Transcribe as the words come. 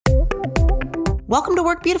Welcome to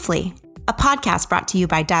Work Beautifully, a podcast brought to you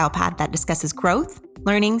by Dialpad that discusses growth,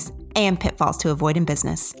 learnings, and pitfalls to avoid in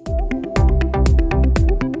business.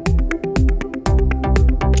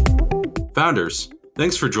 Founders,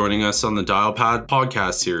 thanks for joining us on the Dialpad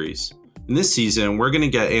podcast series. In this season, we're going to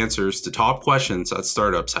get answers to top questions that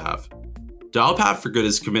startups have. Dialpad for Good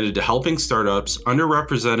is committed to helping startups,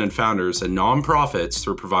 underrepresented founders, and nonprofits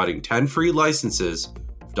through providing 10 free licenses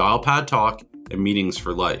of Dialpad Talk and Meetings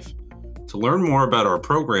for Life. To learn more about our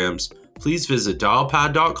programs, please visit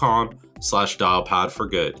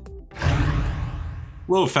dialpad.com/dialpadforgood.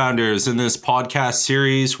 Hello, founders. In this podcast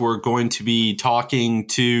series, we're going to be talking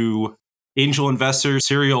to angel investor,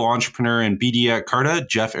 serial entrepreneur, and BD at Carta,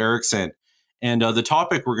 Jeff Erickson. And the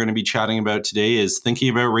topic we're going to be chatting about today is thinking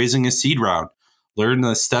about raising a seed round. Learn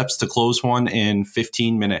the steps to close one in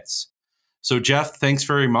 15 minutes. So, Jeff, thanks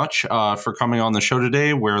very much for coming on the show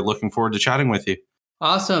today. We're looking forward to chatting with you.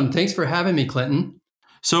 Awesome. Thanks for having me, Clinton.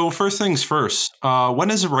 So first things first, when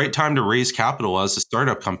is the right time to raise capital as a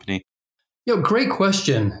startup company? Great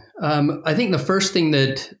question. I think the first thing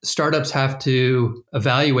that startups have to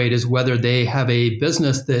evaluate is whether they have a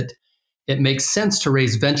business that it makes sense to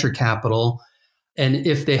raise venture capital. And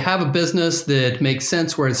if they have a business that makes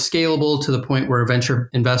sense where it's scalable to the point where venture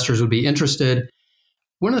investors would be interested,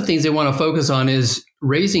 one of the things they want to focus on is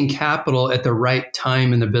raising capital at the right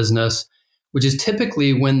time in the business, which is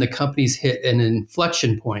typically when the companies hit an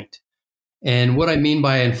inflection point. And what I mean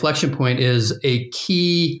by inflection point is a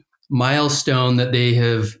key milestone that they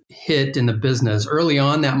have hit in the business. Early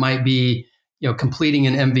on, that might be, completing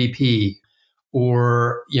an MVP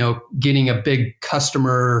or, getting a big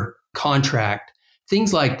customer contract,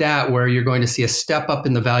 things like that, where you're going to see a step up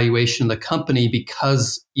in the valuation of the company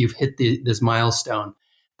because you've hit this milestone.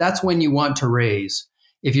 That's when you want to raise.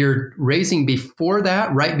 If you're raising before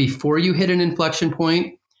that, right before you hit an inflection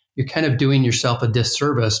point, you're kind of doing yourself a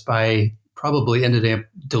disservice by probably ended up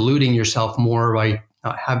diluting yourself more by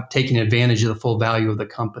not taking advantage of the full value of the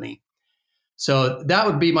company. So that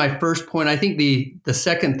would be my first point. I think the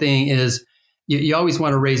second thing is you always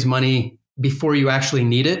want to raise money before you actually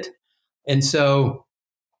need it. And so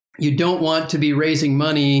you don't want to be raising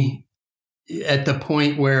money at the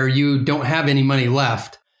point where you don't have any money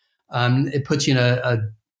left. It puts you in a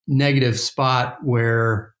negative spot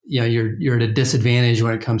where you're at a disadvantage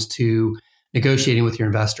when it comes to negotiating with your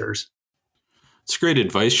investors. It's great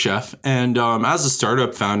advice, Jeff. And as a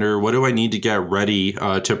startup founder, what do I need to get ready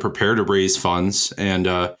to prepare to raise funds? And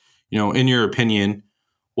in your opinion,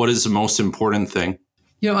 what is the most important thing?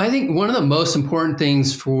 I think one of the most important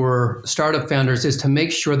things for startup founders is to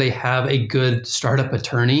make sure they have a good startup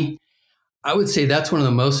attorney. I would say that's one of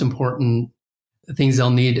the most important things they'll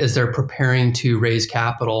need as they're preparing to raise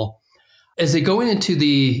capital. As they go into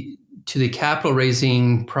the capital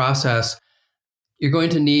raising process, you're going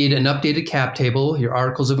to need an updated cap table, your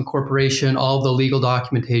articles of incorporation, all the legal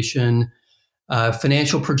documentation,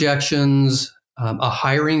 financial projections, a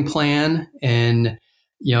hiring plan, and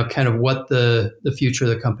kind of what the future of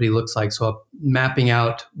the company looks like. So mapping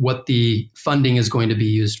out what the funding is going to be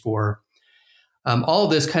used for. All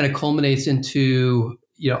of this kind of culminates into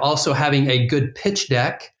also having a good pitch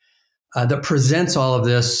deck that presents all of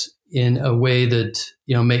this in a way that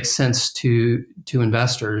makes sense to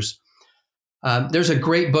investors. There's a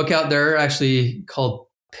great book out there actually called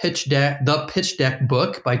Pitch Deck, The Pitch Deck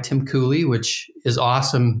Book by Tim Cooley, which is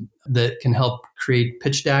awesome, that can help create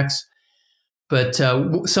pitch decks. But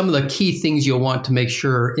some of the key things you'll want to make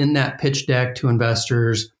sure in that pitch deck to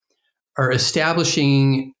investors are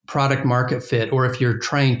establishing product market fit, or if you're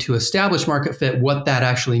trying to establish market fit, what that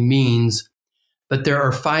actually means. But there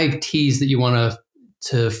are 5 T's that you want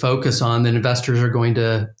to focus on that investors are going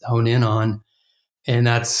to hone in on. And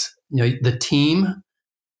that's the team,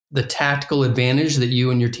 the tactical advantage that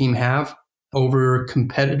you and your team have over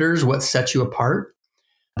competitors, what sets you apart,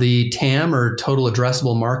 the TAM or total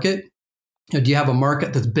addressable market. Do you have a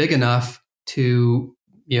market that's big enough to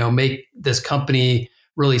make this company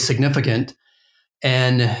really significant?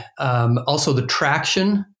 And also the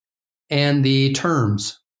traction and the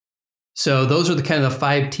terms. So those are the kind of the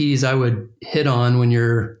 5 T's I would hit on when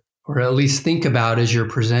or at least think about as you're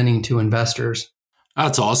presenting to investors.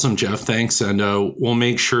 That's awesome, Jeff. Thanks. And we'll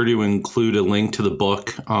make sure to include a link to the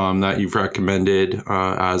book that you've recommended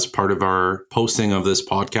as part of our posting of this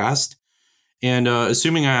podcast. And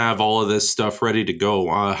assuming I have all of this stuff ready to go,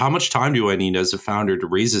 how much time do I need as a founder to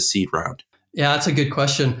raise a seed round? Yeah, that's a good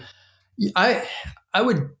question. I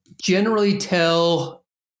would generally tell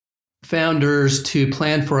founders to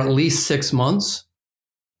plan for at least 6 months.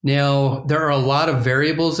 Now, there are a lot of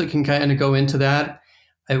variables that can kind of go into that.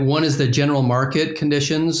 One is the general market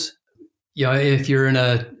conditions. If you're in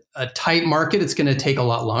a tight market, it's going to take a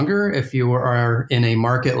lot longer. If you are in a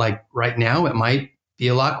market like right now, it might be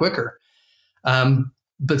a lot quicker.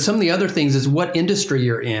 But some of the other things is what industry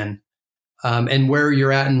you're in. And where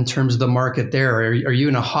you're at in terms of the market there. Are you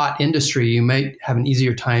in a hot industry? You might have an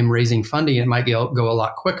easier time raising funding. It might go a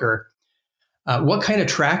lot quicker. What kind of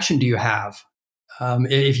traction do you have?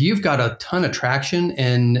 If you've got a ton of traction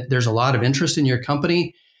and there's a lot of interest in your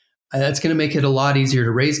company, that's going to make it a lot easier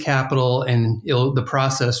to raise capital, and the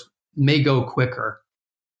process may go quicker.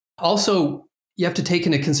 Also, you have to take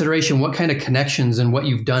into consideration what kind of connections and what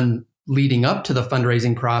you've done leading up to the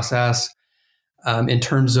fundraising process in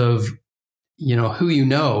terms of who you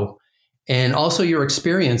know, and also your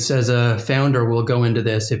experience as a founder will go into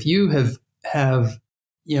this. If you have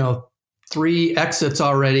 3 exits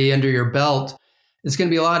already under your belt, it's going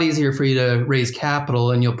to be a lot easier for you to raise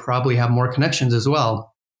capital, and you'll probably have more connections as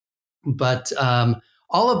well. But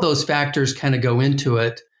all of those factors kind of go into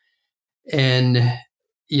it. And,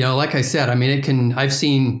 like I said, I mean, I've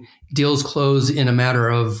seen deals close in a matter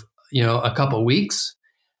of, a couple of weeks,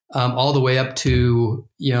 all the way up to,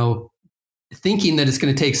 thinking that it's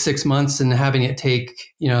going to take 6 months and having it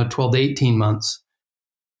take, 12 to 18 months.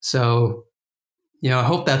 So, I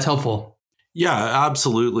hope that's helpful. Yeah,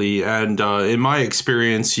 absolutely. And in my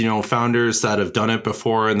experience, founders that have done it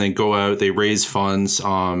before and they go out, they raise funds.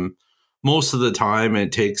 Most of the time,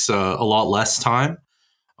 it takes a lot less time.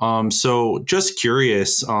 So just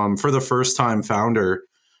curious, for the first time founder,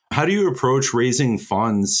 how do you approach raising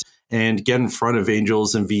funds and get in front of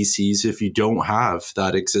angels and VCs if you don't have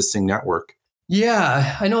that existing network?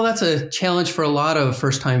 Yeah, I know that's a challenge for a lot of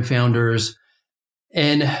first-time founders.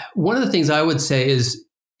 And one of the things I would say is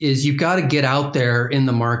you've got to get out there in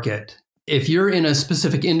the market. If you're in a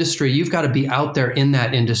specific industry, you've got to be out there in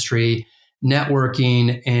that industry,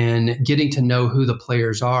 networking and getting to know who the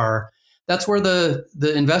players are. That's where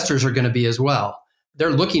the investors are going to be as well.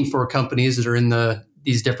 They're looking for companies that are in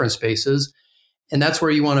these different spaces, and that's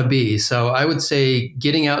where you want to be. So I would say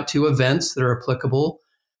getting out to events that are applicable,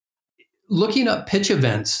 looking up pitch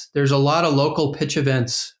events. There's a lot of local pitch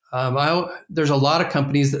events. There's a lot of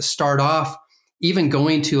companies that start off even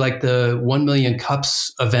going to like the 1 million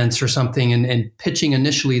cups events or something and pitching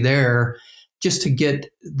initially there just to get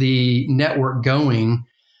the network going.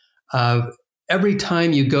 Every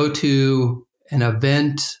time you go to an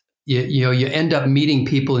event, you end up meeting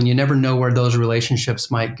people, and you never know where those relationships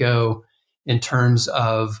might go in terms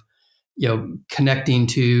of connecting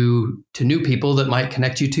to new people that might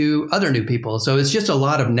connect you to other new people. So it's just a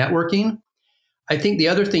lot of networking. I think the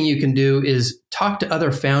other thing you can do is talk to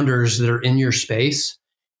other founders that are in your space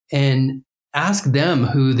and ask them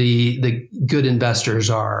who the good investors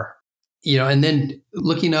are, and then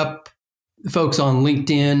looking up folks on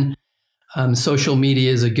LinkedIn. Social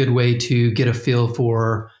media is a good way to get a feel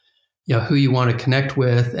for, who you want to connect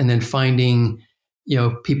with, and then finding,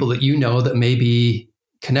 people that that may be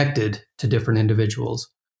connected to different individuals.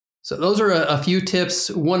 So those are a few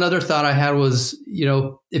tips. One other thought I had was,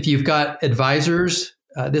 if you've got advisors,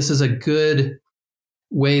 this is a good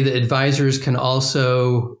way that advisors can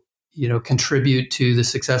also, contribute to the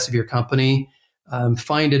success of your company.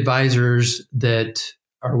 Find advisors that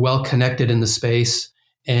are well connected in the space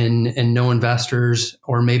and know investors,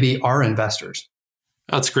 or maybe are investors.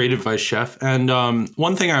 That's great advice, Jeff. And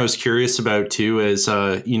one thing I was curious about too is,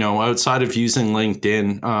 outside of using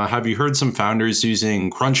LinkedIn, have you heard some founders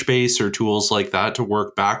using Crunchbase or tools like that to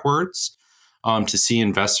work backwards to see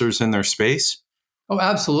investors in their space? Oh,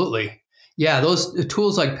 absolutely. Yeah, those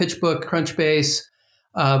tools like PitchBook, Crunchbase,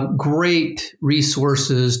 great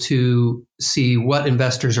resources to see what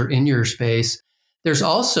investors are in your space. There's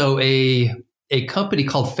also a company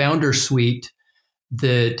called Founder Suite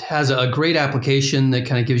that has a great application that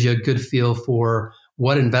kind of gives you a good feel for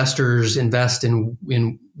what investors invest in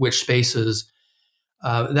which spaces.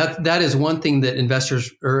 That is one thing that investors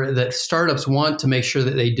or that startups want to make sure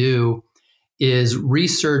that they do is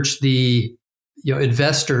research the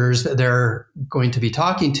investors that they're going to be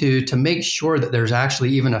talking to make sure that there's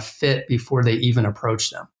actually even a fit before they even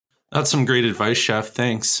approach them. That's some great advice, Jeff.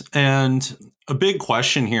 Thanks. And a big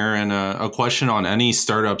question here, and a question on any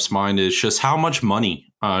startup's mind, is just how much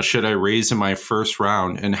money should I raise in my first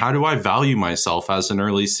round? And how do I value myself as an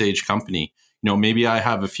early stage company? Maybe I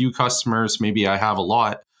have a few customers, maybe I have a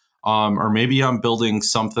lot, or maybe I'm building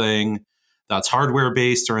something that's hardware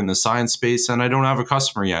based or in the science space and I don't have a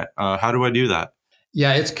customer yet. How do I do that?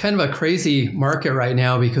 Yeah, it's kind of a crazy market right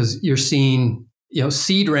now because you're seeing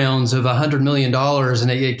seed rounds of $100 million,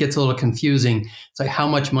 and it gets a little confusing. It's like, how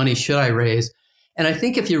much money should I raise? And I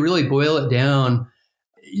think if you really boil it down,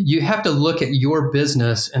 you have to look at your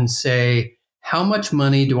business and say, how much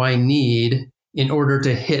money do I need in order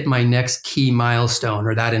to hit my next key milestone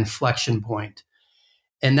or that inflection point?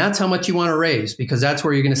 And that's how much you want to raise, because that's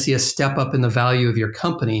where you're going to see a step up in the value of your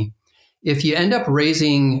company. If you end up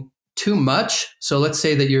raising too much, so let's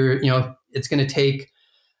say that it's going to take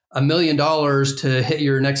 $1 million to hit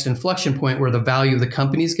your next inflection point where the value of the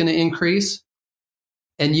company is going to increase,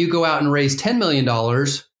 and you go out and raise $10 million,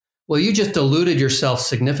 well, you just diluted yourself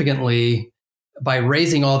significantly by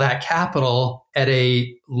raising all that capital at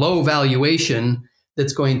a low valuation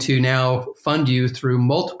that's going to now fund you through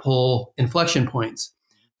multiple inflection points.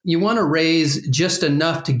 You want to raise just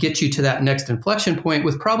enough to get you to that next inflection point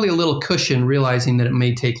with probably a little cushion, realizing that it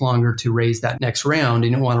may take longer to raise that next round.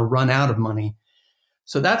 You don't want to run out of money.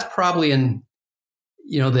 So that's probably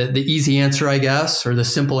the easy answer, I guess, or the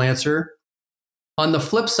simple answer. On the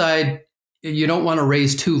flip side, you don't want to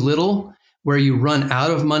raise too little where you run out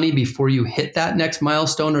of money before you hit that next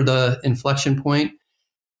milestone or the inflection point.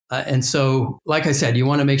 And so, like I said, you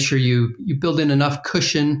want to make sure you build in enough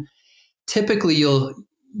cushion. Typically,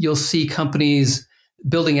 you'll see companies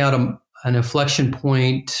building out an inflection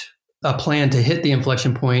point, a plan to hit the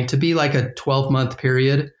inflection point to be like a 12-month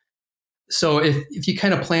period. So if you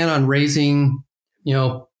kind of plan on raising,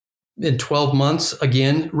 in 12 months,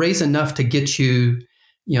 again, raise enough to get you,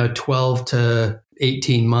 12 to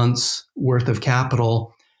 18 months worth of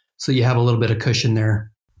capital, so you have a little bit of cushion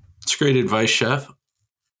there. It's great advice, Jeff.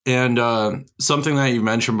 And something that you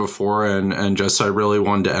mentioned before, and just I really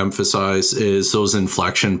wanted to emphasize, is those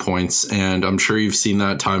inflection points. And I'm sure you've seen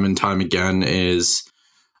that time and time again, is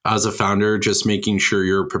as a founder, just making sure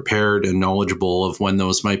you're prepared and knowledgeable of when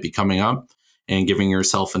those might be coming up and giving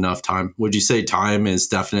yourself enough time. Would you say time is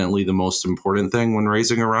definitely the most important thing when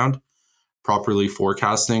raising a round? Properly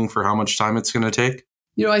forecasting for how much time it's going to take?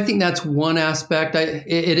 I think that's one aspect.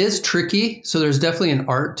 It is tricky. So there's definitely an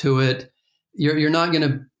art to it. You're not going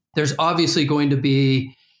to, there's obviously going to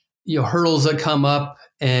be, hurdles that come up,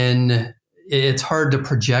 and it's hard to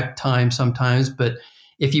project time sometimes. But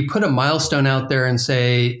if you put a milestone out there and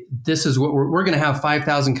say, this is what we're going to have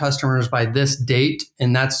 5,000 customers by this date,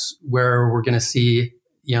 and that's where we're going to see,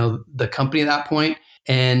 the company at that point,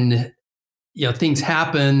 and, things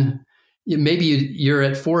happen. Maybe you're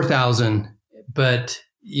at 4,000, but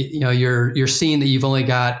you're seeing that you've only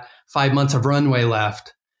got 5 months of runway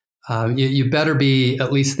left. You better be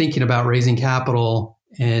at least thinking about raising capital,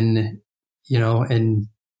 and the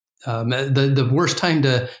worst time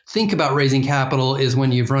to think about raising capital is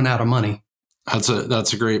when you've run out of money.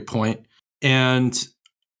 That's a great point. And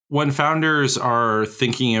when founders are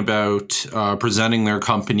thinking about presenting their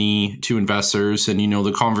company to investors, and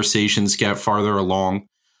the conversations get farther along,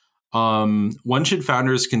 when should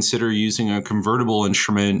founders consider using a convertible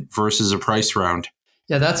instrument versus a price round?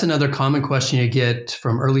 Yeah, that's another common question you get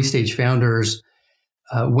from early stage founders.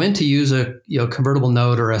 When to use a convertible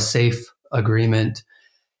note or a SAFE agreement.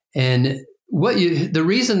 And the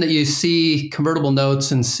reason that you see convertible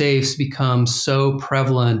notes and SAFEs become so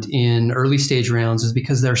prevalent in early stage rounds is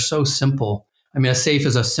because they're so simple. I mean, a SAFE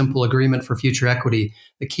is a simple agreement for future equity,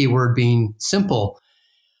 the key word being simple.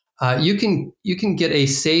 You can get a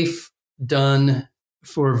SAFE done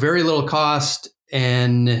for very little cost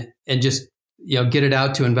and just get it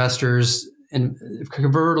out to investors. And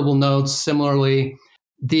convertible notes, similarly,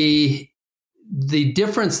 the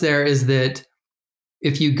difference there is that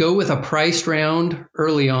if you go with a priced round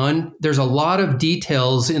early on, there's a lot of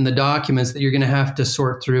details in the documents that you're going to have to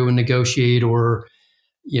sort through and negotiate, or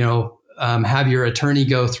have your attorney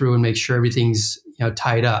go through and make sure everything's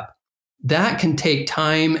tied up. That can take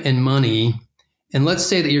time and money. And let's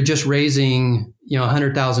say that you're just raising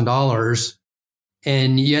 $100,000,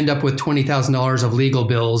 and you end up with $20,000 of legal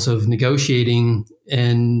bills of negotiating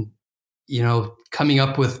and coming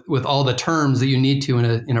up with all the terms that you need to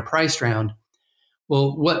in a priced round.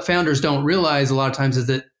 Well, what founders don't realize a lot of times is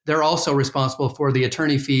that they're also responsible for the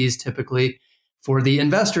attorney fees, typically for the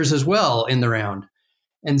investors as well in the round.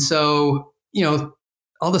 And so,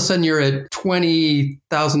 all of a sudden you're at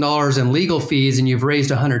 $20,000 in legal fees and you've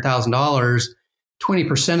raised $100,000,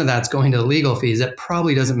 20% of that's going to the legal fees. That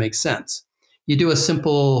probably doesn't make sense. You do a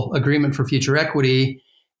simple agreement for future equity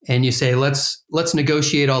and you say, let's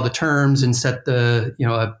negotiate all the terms and set a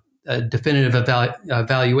definitive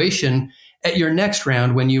evaluation at your next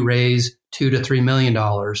round when you raise $2 to $3 million.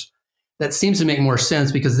 That seems to make more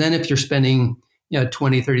sense, because then if you're spending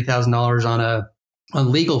 $20,000, $30,000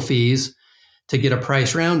 on legal fees to get a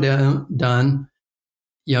price round done,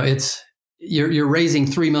 you're raising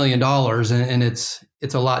 $3 million, and it's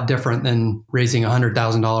a lot different than raising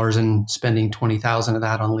 $100,000 and spending $20,000 of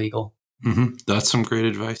that on legal. That's some great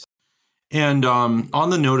advice. And on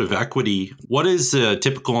the note of equity, what is the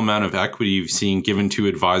typical amount of equity you've seen given to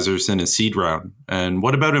advisors in a seed round? And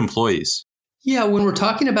what about employees? Yeah, when we're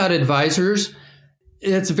talking about advisors,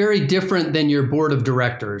 it's very different than your board of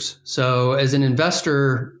directors. So as an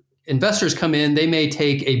investor, investors come in, they may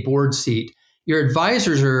take a board seat. Your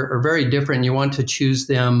advisors are very different. You want to choose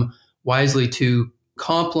them wisely to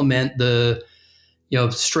complement the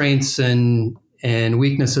strengths and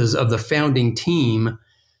weaknesses of the founding team.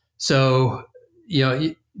 So,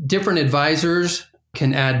 different advisors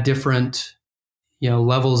can add different,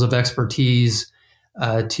 levels of expertise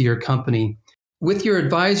to your company. With your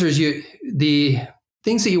advisors, the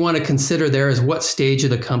things that you want to consider there is what stage of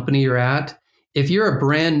the company you're at. If you're a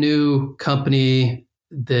brand new company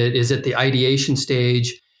that is at the ideation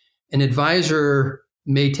stage, an advisor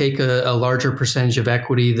may take a larger percentage of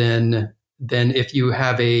equity than if you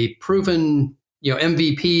have a proven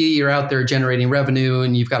MVP, you're out there generating revenue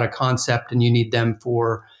and you've got a concept and you need them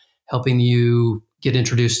for helping you get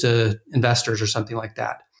introduced to investors or something like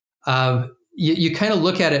that. You kind of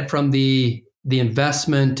look at it from the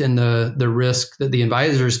investment and the risk that the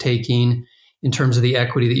advisor is taking in terms of the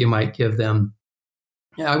equity that you might give them.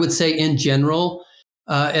 I would say in general,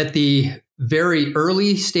 at the very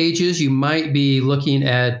early stages, you might be looking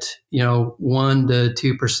at 1 to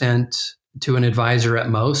 2% to an advisor at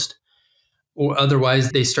most. Or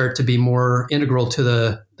otherwise, they start to be more integral to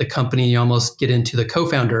the company. You almost get into the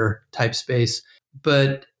co-founder type space.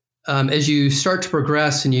 But as you start to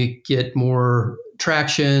progress and you get more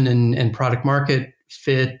traction and product market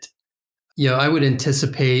fit, I would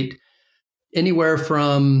anticipate anywhere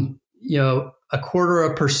from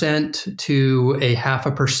 0.25% to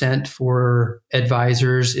 0.5% for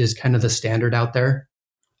advisors is kind of the standard out there.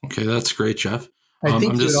 Okay, that's great, Jeff. I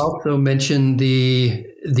think you would also mention the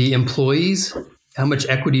employees. How much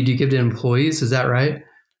equity do you give to employees? Is that right?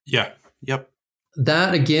 Yeah. Yep.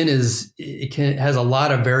 That again has a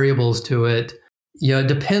lot of variables to it. It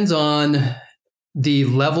depends on the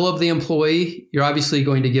level of the employee. You're obviously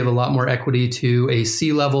going to give a lot more equity to a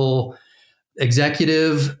C-level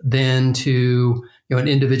executive than to an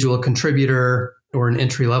individual contributor or an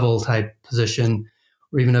entry-level type position,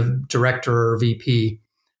 or even a director or VP.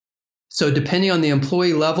 So depending on the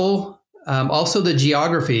employee level, also the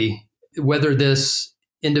geography, whether this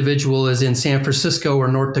individual is in San Francisco or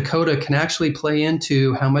North Dakota can actually play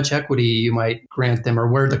into how much equity you might grant them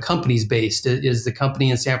or where the company's based. Is the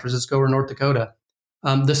company in San Francisco or North Dakota?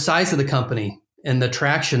 The size of the company and the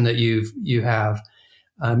traction that you have.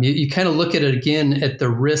 You kind of look at it again at the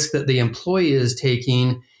risk that the employee is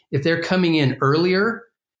taking. If they're coming in earlier,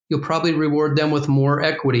 you'll probably reward them with more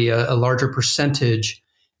equity, a larger percentage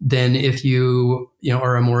than if you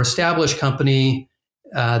are a more established company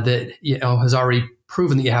that has already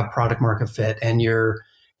proven that you have product market fit and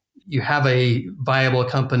you have a viable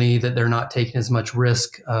company that they're not taking as much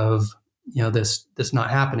risk of this not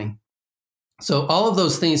happening. So all of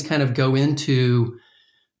those things kind of go into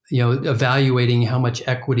evaluating how much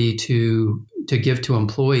equity to give to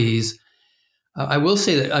employees. I will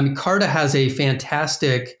say that Carta has a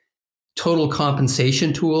fantastic total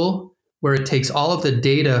compensation tool where it takes all of the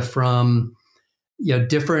data from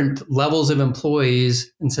different levels of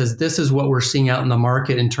employees and says, this is what we're seeing out in the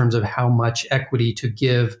market in terms of how much equity to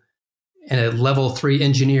give a level 3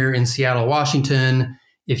 engineer in Seattle, Washington,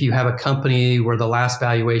 if you have a company where the last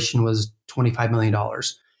valuation was $25 million.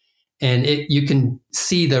 And you can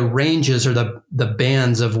see the ranges or the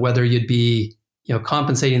bands of whether you'd be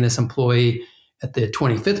compensating this employee at the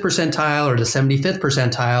 25th percentile or the 75th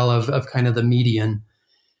percentile of kind of the median.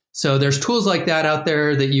 So there's tools like that out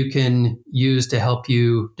there that you can use to help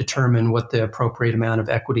you determine what the appropriate amount of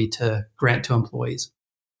equity to grant to employees.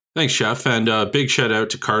 Thanks, Jeff. And big shout out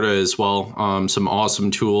to Carta as well. Some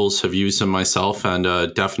awesome tools, have used them myself,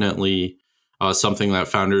 and definitely something that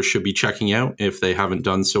founders should be checking out if they haven't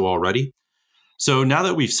done so already. So now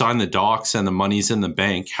that we've signed the docs and the money's in the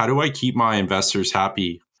bank, how do I keep my investors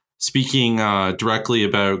happy? Speaking directly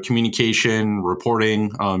about communication,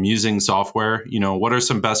 reporting, using software, what are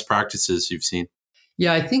some best practices you've seen?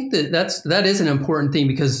 Yeah, I think that is an important thing,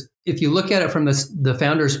 because if you look at it from the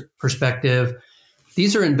founder's perspective,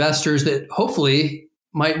 these are investors that hopefully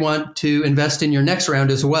might want to invest in your next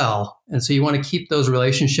round as well. And so you want to keep those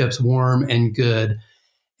relationships warm and good.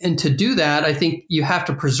 And to do that, I think you have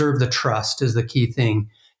to preserve the trust is the key thing.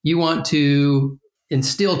 You want to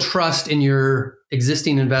instill trust in your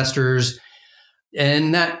existing investors.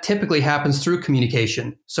 And that typically happens through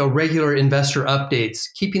communication. So regular investor updates,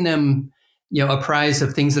 keeping them apprised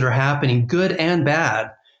of things that are happening, good and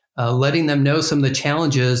bad, letting them know some of the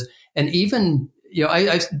challenges. And even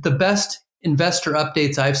The best investor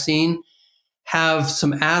updates I've seen have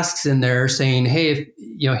some asks in there saying, hey,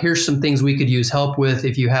 here's some things we could use help with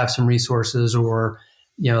if you have some resources or,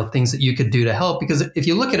 things that you could do to help. Because if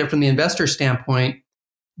you look at it from the investor standpoint,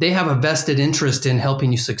 they have a vested interest in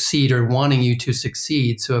helping you succeed or wanting you to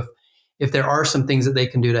succeed. So if there are some things that they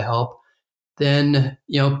can do to help, then,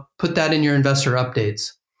 put that in your investor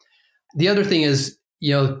updates. The other thing is,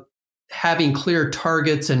 having clear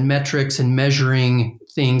targets and metrics and measuring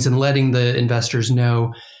things and letting the investors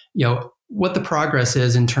know, what the progress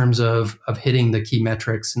is in terms of hitting the key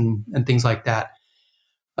metrics and things like that.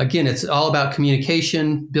 Again, it's all about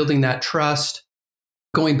communication, building that trust.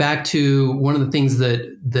 Going back to one of the things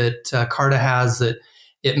that Carta has, that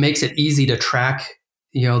it makes it easy to track,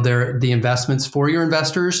 the investments for your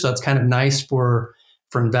investors. So it's kind of nice for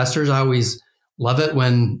investors. I always love it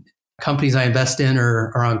when companies I invest in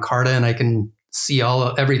are on Carta and I can see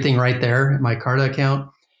everything right there in my Carta account.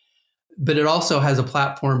 But it also has a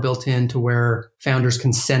platform built in to where founders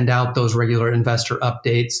can send out those regular investor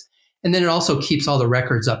updates. And then it also keeps all the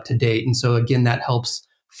records up to date. And so again, that helps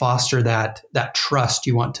foster that trust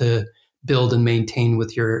you want to build and maintain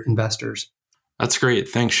with your investors. That's great.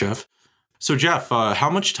 Thanks, Jeff. So Jeff, how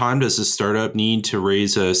much time does a startup need to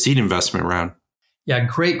raise a seed investment round? Yeah,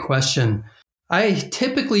 great question. I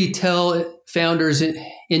typically tell founders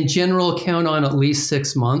in general count on at least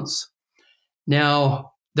 6 months.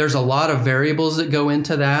 Now, there's a lot of variables that go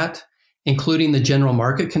into that, including the general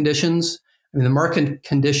market conditions. I mean, the market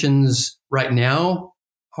conditions right now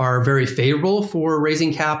are very favorable for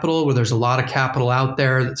raising capital, where there's a lot of capital out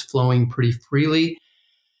there that's flowing pretty freely.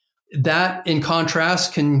 That, in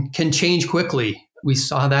contrast, can change quickly. We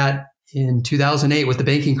saw that in 2008 with the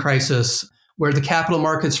banking crisis, where the capital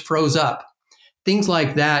markets froze up. Things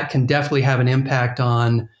like that can definitely have an impact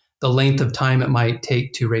on the length of time it might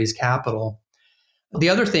take to raise capital. The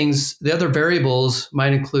other variables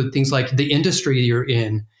might include things like the industry you're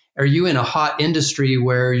in. Are you in a hot industry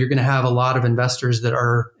where you're going to have a lot of investors that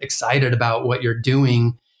are excited about what you're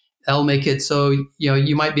doing? That'll make it so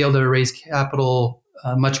you might be able to raise capital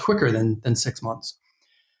much quicker than 6 months.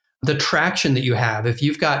 The traction that you have, if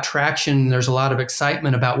you've got traction, there's a lot of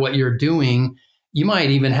excitement about what you're doing, you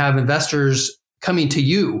might even have investors coming to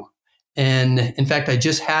you. And in fact, I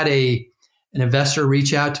just had an investor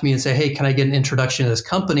reach out to me and say, hey, can I get an introduction to this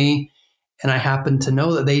company? And I happened to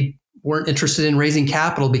know that they weren't interested in raising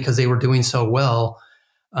capital because they were doing so well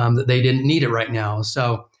that they didn't need it right now.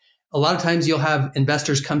 So a lot of times you'll have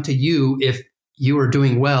investors come to you if you are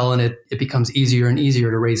doing well, and it becomes easier and easier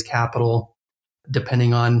to raise capital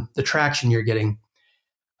depending on the traction you're getting.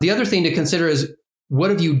 The other thing to consider is, what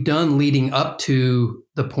have you done leading up to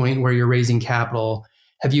the point where you're raising capital?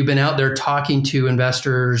 Have you been out there talking to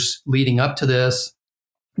investors leading up to this?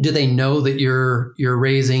 Do they know that you're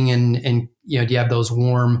raising and do you have those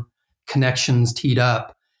warm connections teed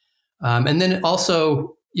up? And then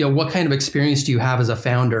also, what kind of experience do you have as a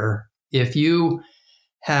founder? If you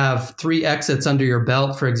have 3 exits under your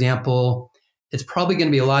belt, for example, it's probably going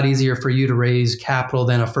to be a lot easier for you to raise capital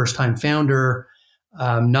than a first-time founder,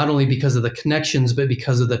 not only because of the connections, but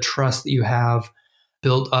because of the trust that you have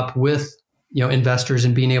built up with investors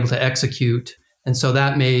and being able to execute. And so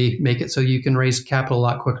that may make it so you can raise capital a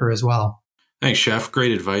lot quicker as well. Thanks, Jeff.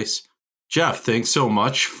 Great advice. Jeff, thanks so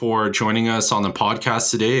much for joining us on the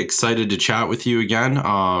podcast today. Excited to chat with you again.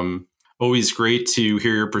 Always great to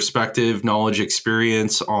hear your perspective, knowledge,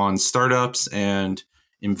 experience on startups and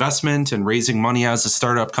investment and raising money as a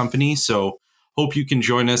startup company. So hope you can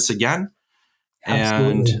join us again.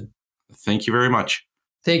 Absolutely. And thank you very much.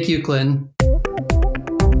 Thank you, Clinton.